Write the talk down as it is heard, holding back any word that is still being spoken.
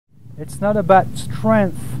It's not about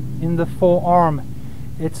strength in the forearm,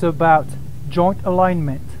 it's about joint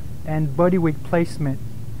alignment and body weight placement,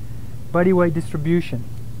 body weight distribution.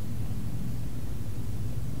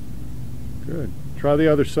 Good. Try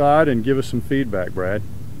the other side and give us some feedback, Brad.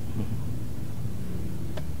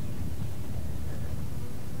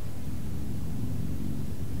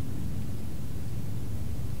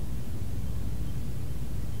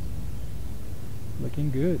 Looking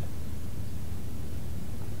good.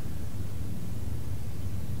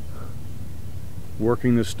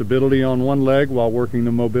 Working the stability on one leg while working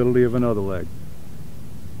the mobility of another leg.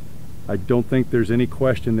 I don't think there's any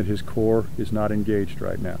question that his core is not engaged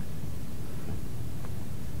right now.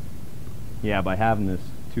 Yeah, by having this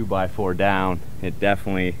 2x4 down, it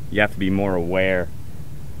definitely, you have to be more aware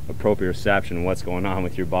of proprioception and what's going on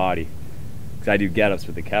with your body. Because I do get-ups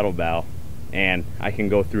with the kettlebell, and I can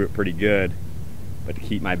go through it pretty good, but to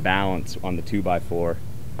keep my balance on the 2x4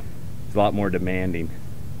 is a lot more demanding.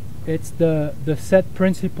 It's the set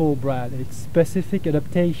principle, Brad. It's specific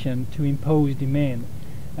adaptation to impose demand.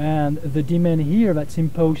 And the demand here that's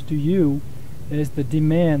imposed to you is the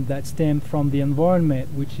demand that stems from the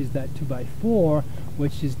environment, which is that 2x4,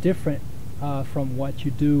 which is different from what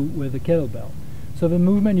you do with the kettlebell. So the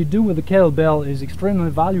movement you do with the kettlebell is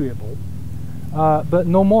extremely valuable, but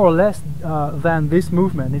no more or less than this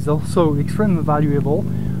movement is also extremely valuable.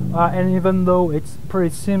 And even though it's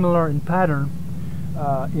pretty similar in pattern,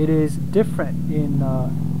 it is different in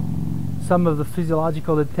some of the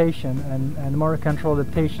physiological adaptation and motor control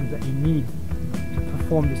adaptations that you need to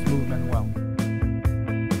perform this movement well.